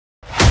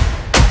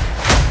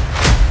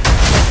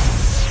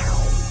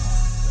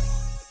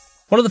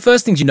One of the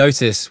first things you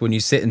notice when you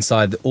sit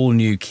inside the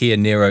all-new Kia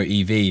Niro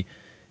EV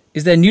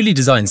is their newly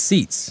designed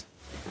seats.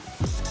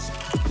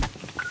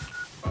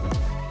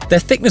 Their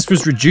thickness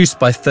was reduced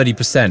by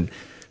 30%,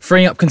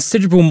 freeing up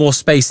considerable more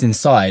space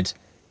inside,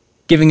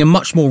 giving a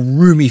much more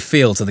roomy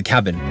feel to the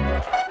cabin.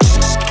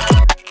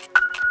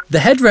 The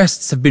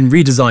headrests have been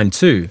redesigned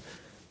too.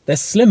 They're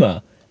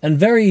slimmer and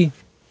very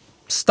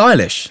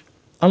stylish,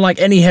 unlike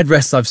any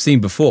headrests I've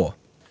seen before.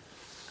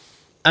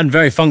 And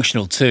very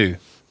functional too,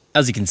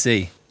 as you can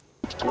see.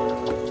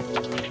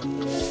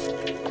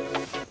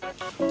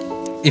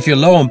 If you're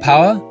low on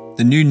power,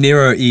 the new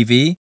Niro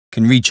EV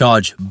can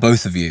recharge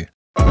both of you.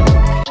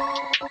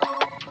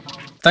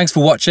 Thanks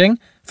for watching.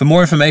 For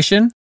more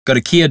information, go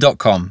to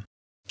kia.com.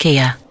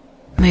 Kia.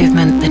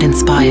 Movement that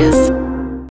inspires.